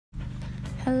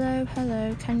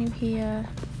Hello, can you hear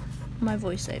my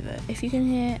voiceover? If you can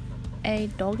hear a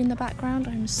dog in the background,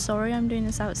 I'm sorry, I'm doing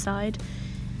this outside,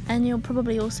 and you'll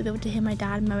probably also be able to hear my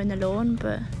dad mowing the lawn,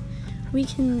 but we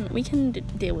can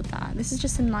deal with that. This is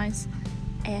just a nice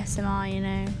ASMR, you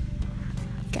know,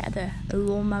 get the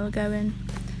lawnmower going.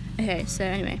 Okay, so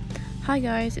anyway, hi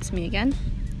guys, it's me again.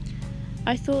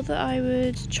 I thought that I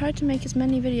would try to make as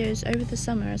many videos over the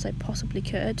summer as I possibly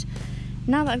could.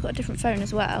 Now that I've got a different phone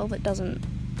as well that doesn't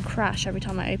crash every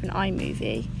time I open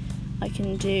iMovie, I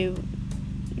can do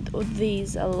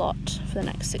these a lot for the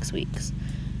next 6 weeks.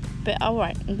 But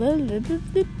alright,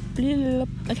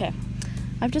 okay.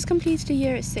 I've just completed a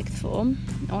year at sixth form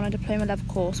on a diploma level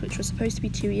course, which was supposed to be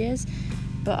 2 years,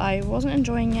 but I wasn't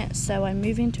enjoying it, so I'm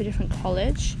moving to a different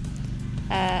college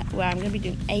where I'm going to be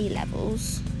doing A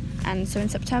levels. And so in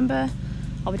September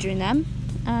I'll be doing them,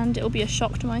 and it will be a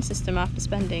shock to my system after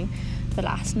spending the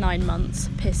last 9 months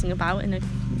pissing about in a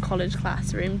college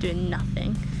classroom doing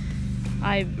nothing.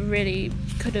 I really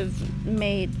could have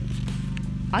made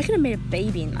a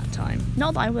baby in that time.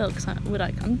 Not that I will, because I'm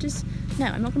not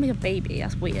gonna make a baby.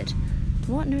 That's weird.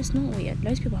 What? No, it's not weird.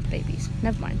 Loads of people have babies.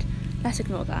 Never mind. Let's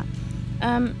ignore that.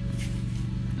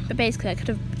 But basically,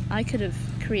 I could have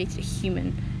created a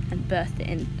human and birthed it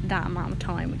in that amount of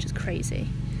time, which is crazy.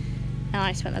 And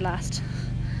I spent the last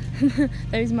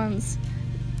those months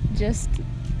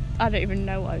I don't even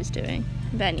know what I was doing.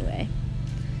 But anyway,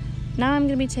 now I'm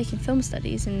going to be taking film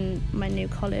studies in my new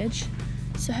college,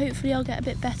 so hopefully I'll get a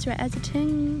bit better at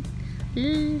editing.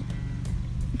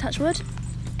 Touch wood.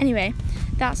 Anyway,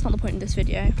 that's not the point of this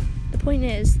video. The point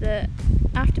is that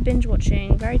after binge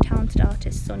watching very talented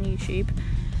artists on YouTube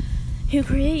who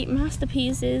create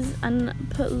masterpieces and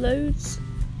put loads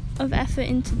of effort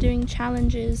into doing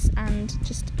challenges and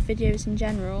just videos in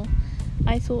general,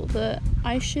 I thought that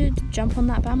I should jump on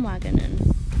that bandwagon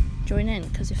and join in,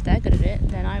 because if they're good at it,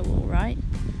 then I will, right?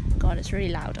 God, it's really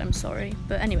loud, I'm sorry.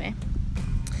 But anyway,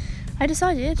 I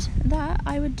decided that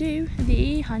I would do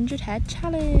the 100 head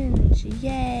challenge.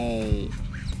 Yay!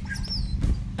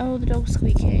 Oh, the dog's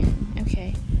squeaking.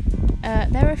 Okay.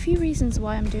 There are a few reasons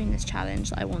why I'm doing this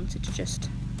challenge that I wanted to just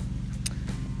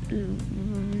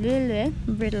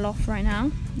riddle off right now.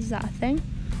 Is that a thing?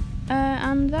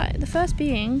 And the first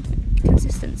being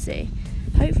consistency.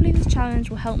 Hopefully this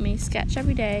challenge will help me sketch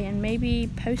every day and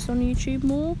maybe post on YouTube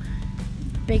more.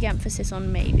 Big emphasis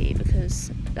on maybe,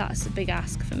 because that's a big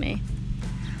ask for me.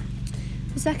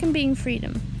 The second being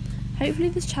freedom. Hopefully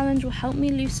this challenge will help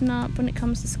me loosen up when it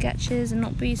comes to sketches and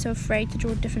not be so afraid to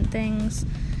draw different things,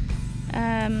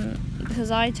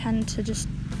 because I tend to just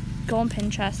go on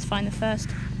Pinterest, find the first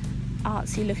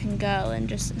artsy looking girl and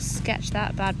just sketch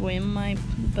that bad boy in my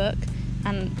book,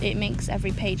 and it makes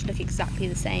every page look exactly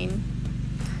the same.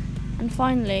 And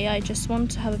finally, I just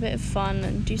want to have a bit of fun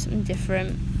and do something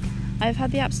different. I've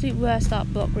had the absolute worst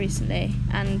art block recently,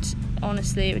 and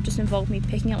honestly it would just involve me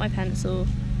picking up my pencil,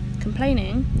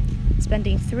 complaining,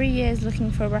 spending 3 years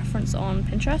looking for a reference on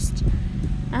Pinterest,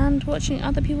 and watching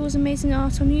other people's amazing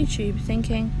art on YouTube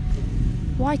thinking,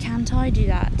 why can't I do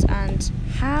that? And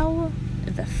how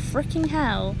the freaking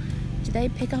hell do they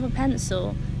pick up a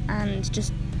pencil and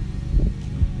just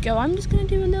go, I'm just going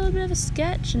to do a little bit of a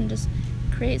sketch and just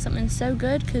create something so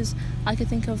good? Because I could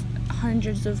think of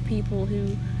hundreds of people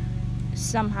who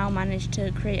somehow manage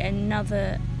to create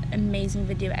another amazing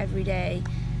video every day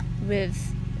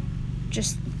with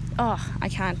just, I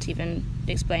can't even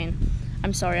explain.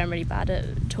 I'm sorry, I'm really bad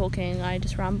at talking. I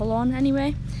just ramble on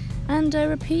anyway, and I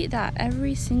repeat that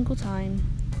every single time.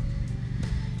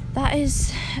 That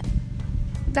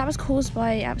was caused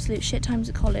by absolute shit times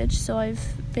at college, so I've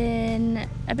been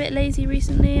a bit lazy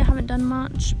recently. I haven't done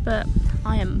much, but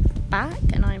I am back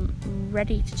and I'm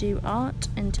ready to do art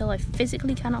until I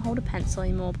physically cannot hold a pencil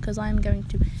anymore, because I am going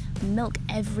to milk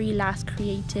every last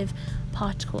creative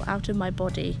particle out of my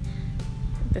body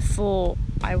before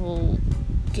I will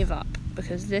give up,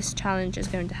 because this challenge is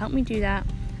going to help me do that,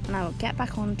 and I will get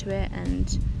back onto it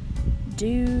and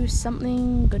do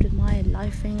something good with my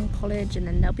life in college. And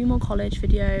then there'll be more college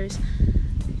videos,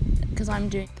 because I'm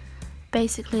doing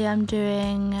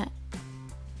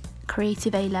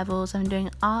creative A levels. I'm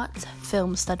doing art,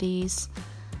 film studies,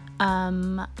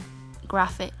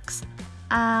 graphics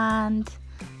and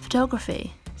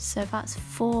photography. So that's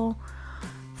 4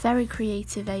 very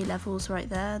creative A levels right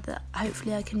there that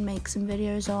hopefully I can make some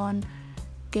videos on,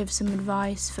 give some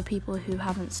advice for people who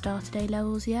haven't started A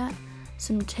levels yet,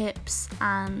 some tips,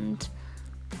 and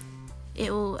it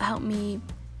will help me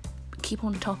keep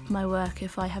on top of my work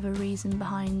if I have a reason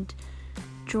behind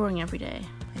drawing every day,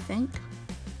 I think.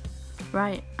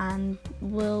 Right, and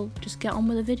we'll just get on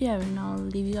with the video, and I'll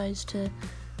leave you guys to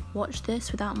watch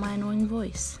this without my annoying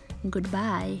voice.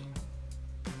 Goodbye.